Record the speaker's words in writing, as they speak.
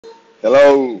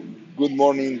Hello, good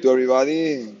morning to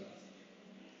everybody.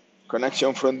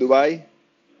 Connection from Dubai.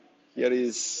 Here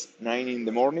is 9 in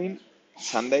the morning,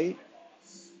 Sunday,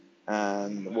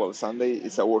 and well, Sunday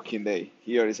is a working day.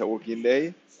 Here is a working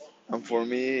day, and for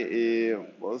me,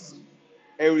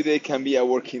 every day can be a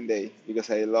working day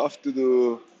because I love to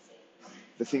do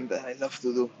the thing that I love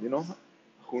to do.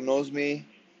 Who knows me?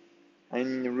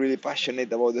 I'm really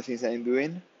passionate about the things I'm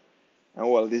doing. And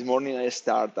well, this morning I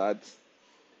start at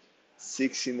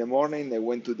 6 in the morning. I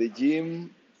went to the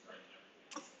gym.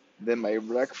 Then my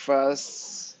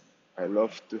breakfast, I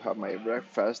love to have my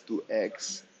breakfast, 2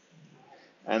 eggs.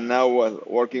 And now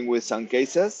working with some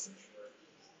cases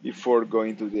before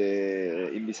going to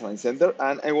the Invisalign Center.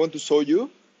 And I want to show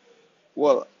you,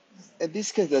 well, in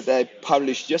this case that I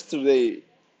published yesterday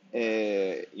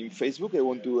in Facebook, I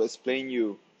want to explain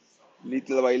you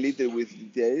little by little with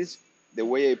details the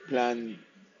way I plan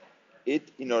it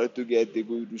in order to get the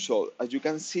good result. As you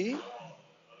can see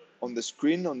on the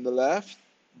screen on the left,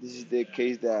 this is the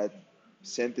case that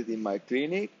sent it in my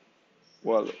clinic.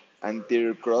 Well,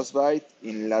 anterior crossbite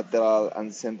in lateral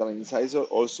and central incisor,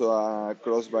 also a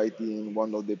crossbite in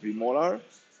one of the premolar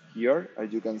here,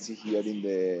 as you can see here in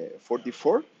the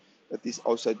 44, that is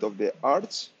outside of the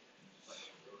arch.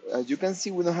 As you can see,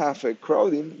 we don't have a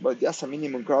crowding, but just a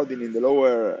minimum crowding in the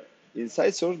lower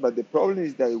incisors, but the problem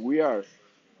is that we are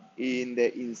in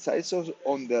the incisors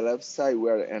on the left side, we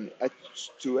are an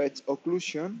edge-to-edge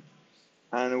occlusion,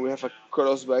 and we have a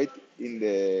crossbite in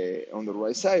the on the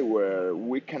right side where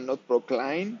we cannot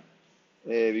procline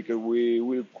because we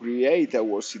will create a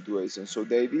worse situation. So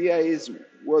the idea is,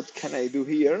 what can I do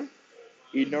here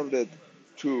in order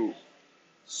to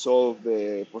solve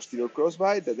the posterior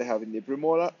crossbite that I have in the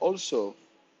premolar? Also,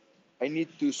 I need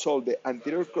to solve the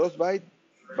anterior crossbite,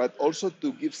 but also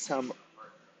to give some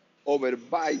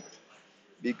overbite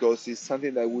because it's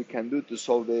something that we can do to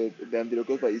solve the anterior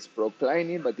crossbite is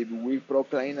proclining, but if we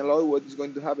procline a lot, what is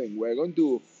going to happen? We're going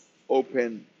to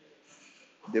open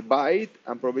the bite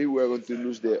and probably we're going to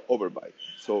lose the overbite.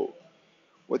 So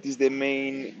what is the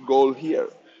main goal here?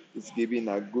 It's giving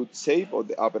a good shape of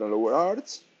the upper and lower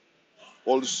arch,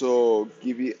 also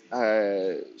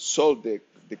solve the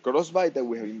crossbite that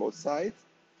we have in both sides,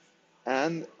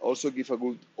 and also give a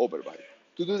good overbite.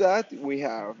 To do that, we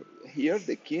have here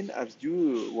the kin. As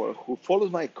you, well, who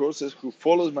follows my courses, who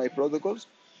follows my protocols,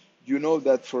 you know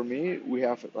that for me we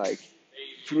have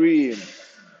three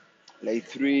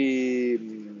three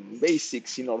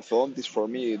basics in orthodontics for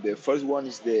me. The first one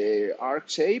is the arc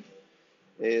shape.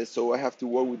 So I have to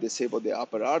work with the shape of the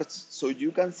upper arch. So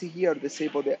you can see here the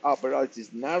shape of the upper arch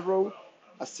is narrow,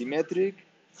 asymmetric.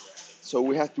 So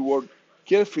we have to work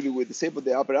carefully with the shape of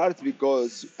the upper arch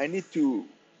because I need to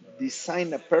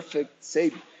design a perfect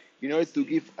shape in order to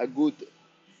give a good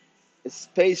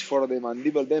space for the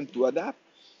mandible then to adapt.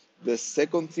 The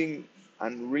second thing,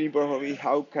 and really important for me,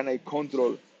 how can I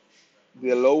control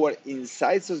the lower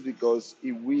incisors, because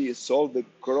if we solve the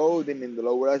crowding in the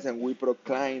lower eyes and we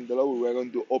procline the lower, we're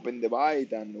going to open the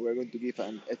bite and we're going to give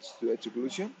an edge-to-edge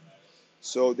occlusion.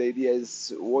 So the idea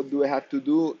is, what do I have to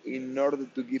do in order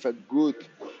to give a good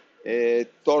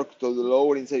torque to the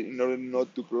lower inside in order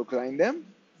not to procline them?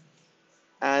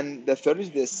 And the third is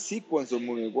the sequence of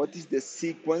movement. What is the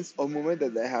sequence of movement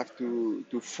that I have to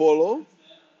follow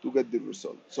to get the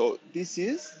result? So this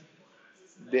is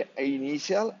the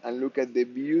initial, and look at the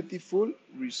beautiful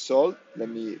result. Let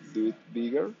me do it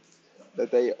bigger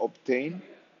that I obtained.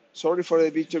 Sorry for the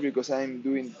picture because I'm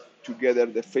doing together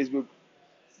the Facebook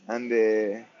and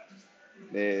the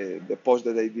post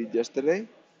that I did yesterday.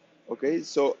 Okay,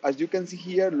 so as you can see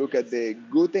here, look at the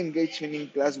good engagement in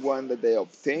class 1 that I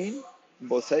obtained.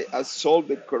 Both sides, I solved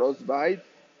the crossbite,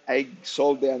 I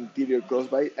solved the anterior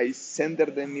crossbite, I center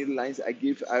the midlines, I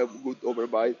give a good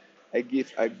overbite, I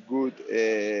give a good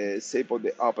shape of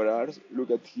the upper arch.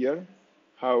 Look at here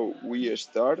how we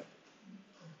start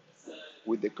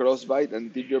with the crossbite,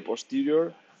 anterior,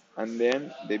 posterior, and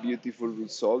then the beautiful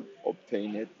result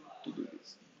obtained to do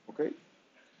this. Okay,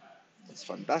 it's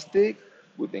fantastic.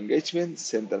 Good engagement,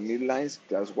 center midlines,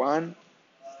 class 1.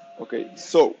 Okay,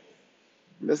 so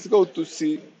let's go to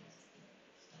see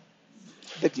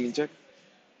the clean check.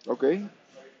 Okay,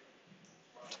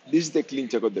 this is the clean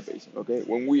check of the patient. Okay,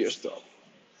 when we start.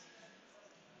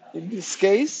 In this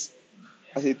case,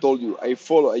 as I told you, I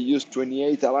used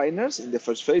 28 aligners in the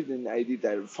first phase, then I did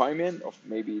a refinement of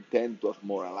maybe 10, 12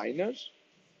 more aligners.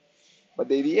 But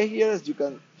the idea here is you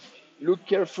can look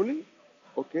carefully,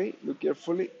 okay, look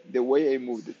carefully the way I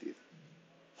move the teeth.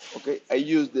 Okay, I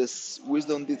use this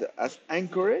wisdom teeth as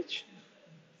anchorage,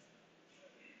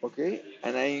 okay,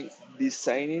 and I'm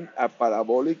designing a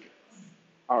parabolic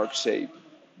arc shape.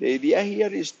 The idea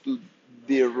here is to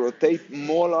rotate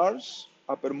molars,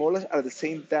 upper molars, at the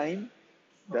same time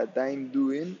that I'm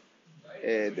doing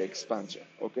the expansion.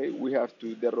 Okay, we have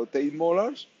to rotate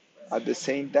molars at the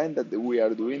same time that we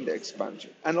are doing the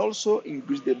expansion, and also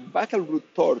increase the buccal root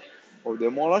torque of the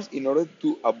molars in order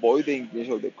to avoid the increase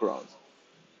of the crowns.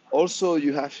 Also,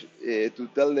 you have to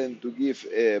tell them to give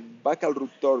a buccal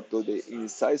root torque to the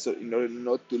incisor in order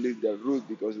not to leave the root,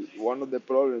 because one of the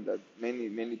problems that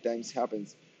many times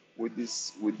happens with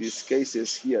these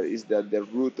cases here is that the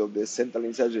root of the central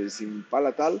incisor is in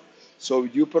palatal. So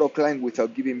you proclaim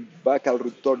without giving buccal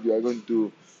root torque, you are going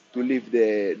to leave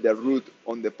the root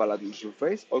on the palatal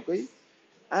surface. Okay.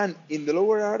 And in the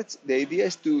lower arch, the idea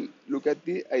is to look at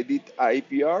the, I did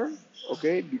IPR,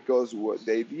 okay, because what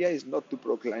the idea is not to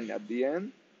proclaim at the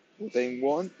end. What I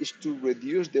want is to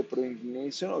reduce the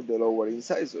pro-inclination of the lower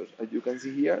incisors. As you can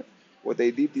see here, what I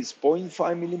did is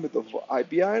 0.5 millimeters of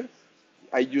IPR.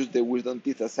 I used the wisdom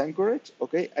teeth as anchorage,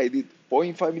 okay? I did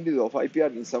 0.5 millimeters of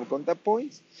IPR in some contact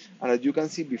points, and as you can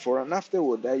see before and after,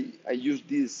 what I used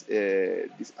this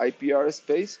IPR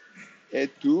space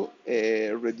to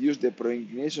reduce the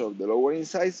pro-inclination of the lower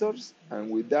incisors, and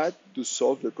with that, to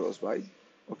solve the crossbite.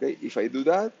 Okay, if I do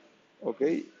that,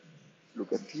 okay,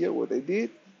 look at here what I did.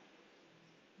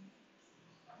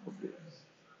 Okay,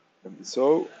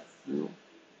 so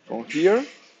from here,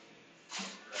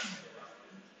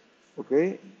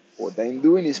 okay, what I'm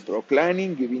doing is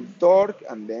proclaiming, giving torque,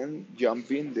 and then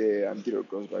jumping the anterior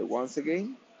crossbite once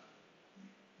again.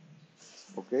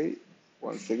 Okay,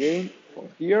 once again, from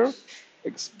here,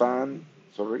 expand,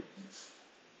 sorry,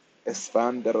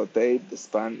 expand the rotate,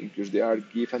 expand, increase the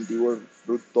arc, give anterior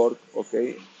root torque,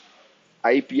 okay.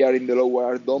 IPR in the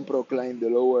lower, don't proclaim the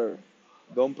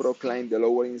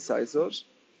lower incisors.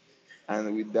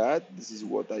 And with that, this is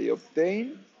what I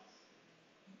obtain.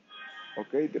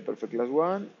 Okay, the perfect last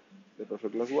one,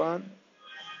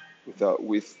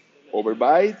 with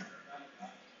overbite,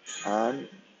 and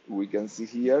we can see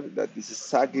here that this is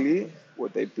exactly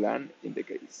what I planned in the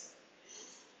case.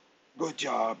 Good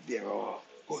job, Diego.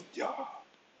 Good job.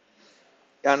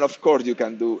 And of course, you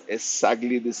can do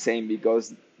exactly the same,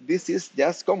 because this is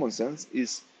just common sense,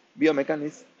 is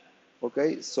biomechanics.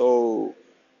 Okay, so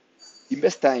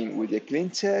invest time with the clean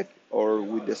check or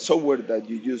with the software that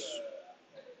you use.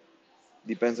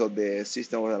 Depends on the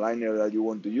system or aligner that you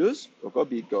want to use. Okay,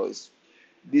 because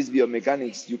these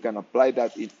biomechanics, you can apply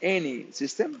that in any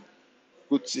system,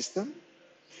 good system,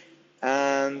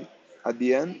 and at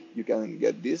the end you can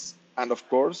get this. And of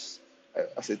course,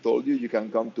 as I told you, you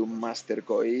can come to Master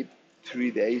Coip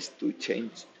 3 days to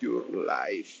change your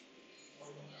life.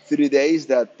 3 days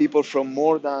that people from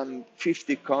more than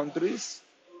 50 countries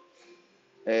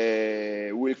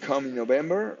will come in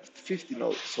November. 50,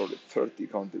 no, sorry, 30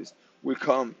 countries will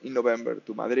come in November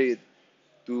to Madrid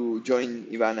to join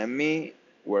Ivan and me,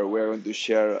 where we're going to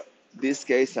share this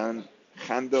case and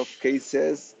hand of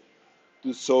cases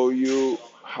to show you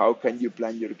how can you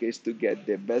plan your case to get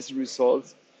the best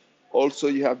results. Also,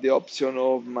 you have the option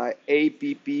of my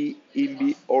APP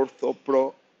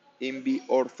INVIORTHOPRO in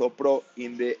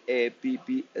the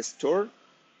APP store,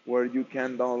 where you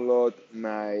can download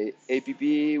my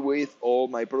APP with all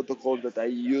my protocols that I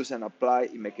use and apply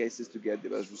in my cases to get the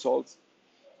best results.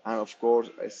 And of course,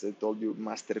 as I told you,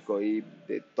 Master Coip,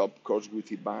 the top course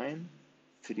with Ivan,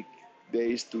 3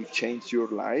 days to change your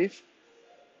life.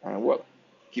 And well,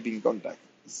 keep in contact.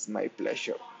 It's my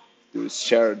pleasure to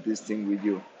share this thing with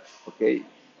you. Okay,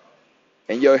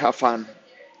 enjoy, have fun.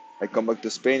 I come back to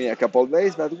Spain in a couple of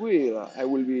days, but I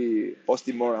will be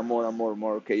posting more and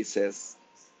more cases.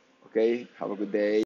 Okay, have a good day.